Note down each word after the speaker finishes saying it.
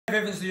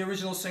Evans, the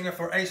original singer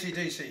for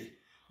ACDC.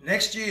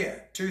 Next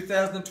year,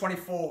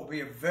 2024, will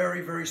be a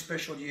very, very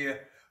special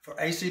year for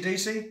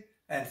ACDC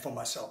and for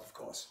myself, of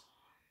course.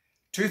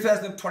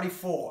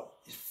 2024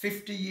 is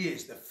 50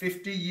 years, the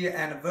 50-year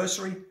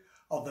anniversary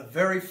of the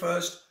very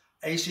first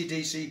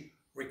ACDC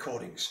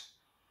recordings.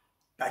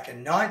 Back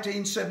in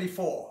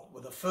 1974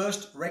 were the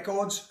first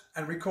records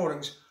and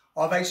recordings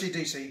of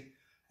ACDC,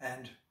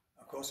 and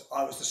of course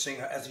I was the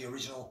singer as the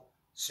original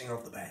singer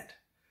of the band.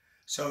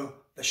 So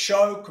the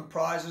show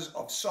comprises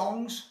of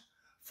songs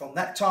from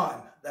that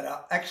time that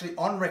are actually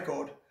on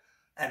record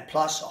and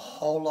plus a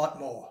whole lot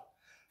more.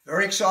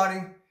 Very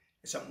exciting.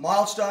 It's a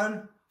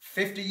milestone.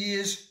 50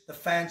 years. The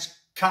fans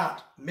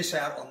can't miss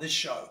out on this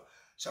show.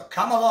 So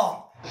come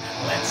along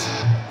and let's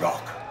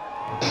rock.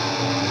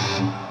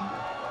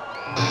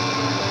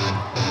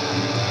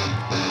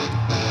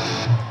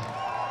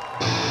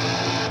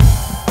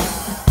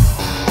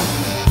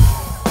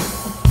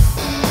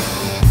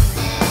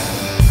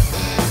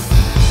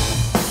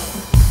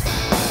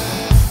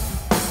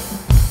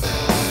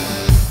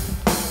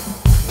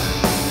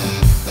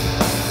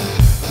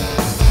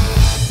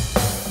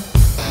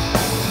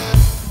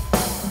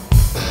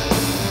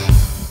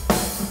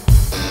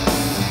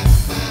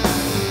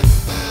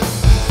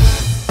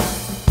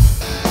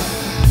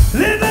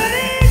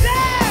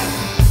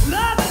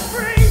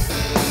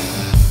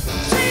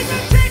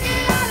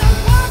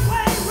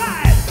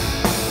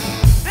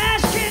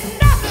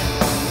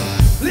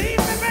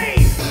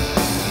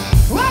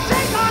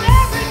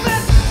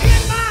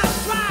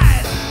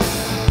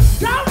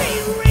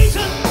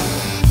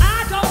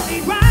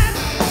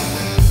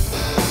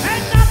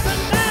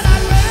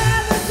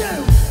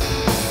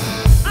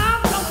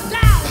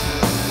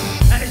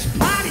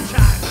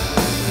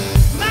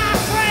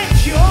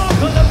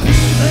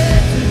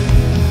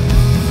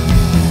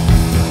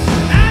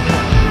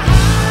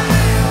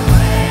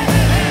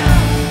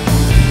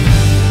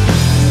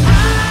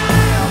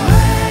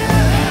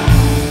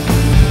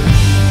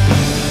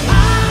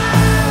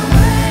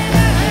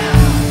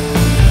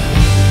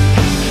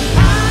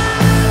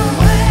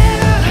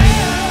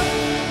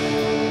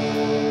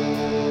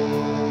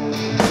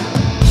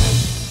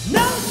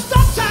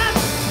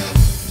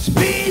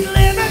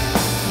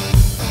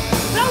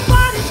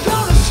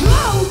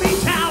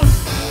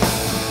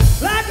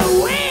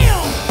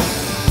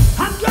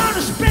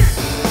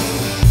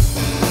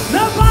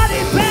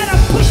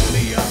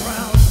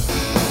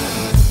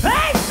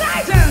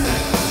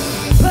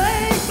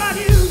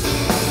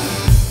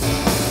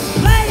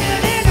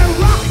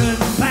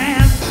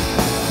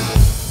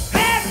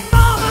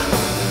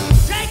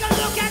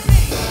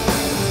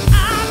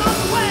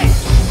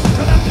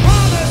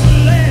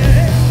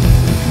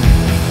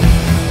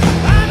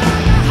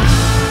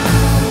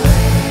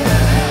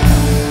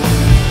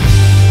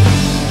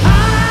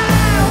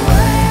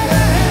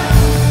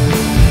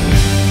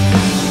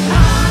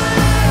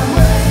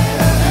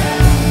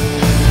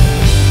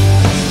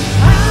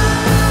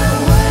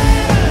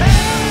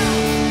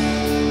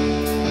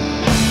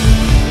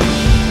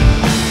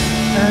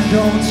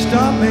 Don't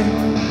stop me.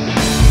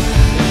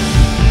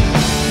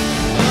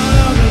 I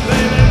love you,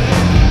 baby.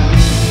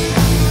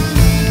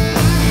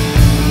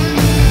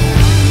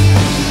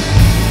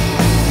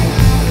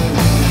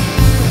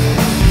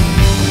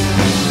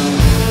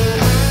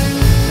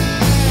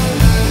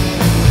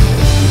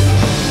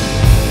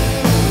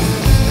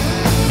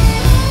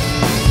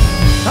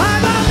 I'm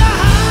on the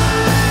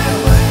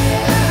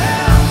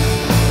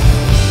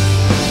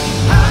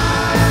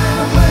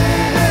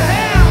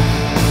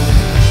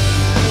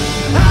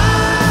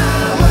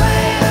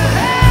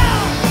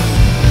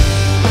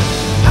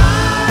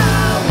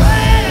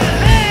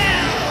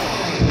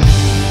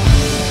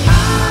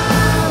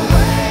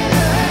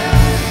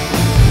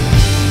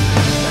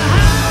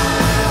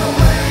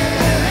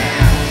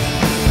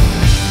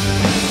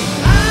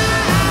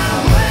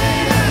highway to hell. Highway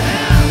to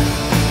hell.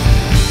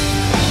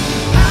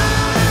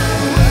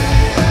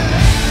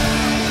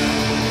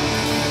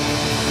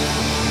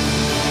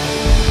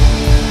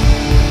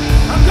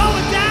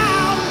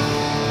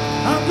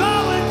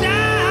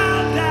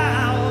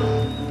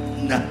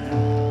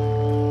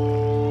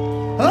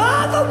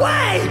 All the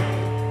way!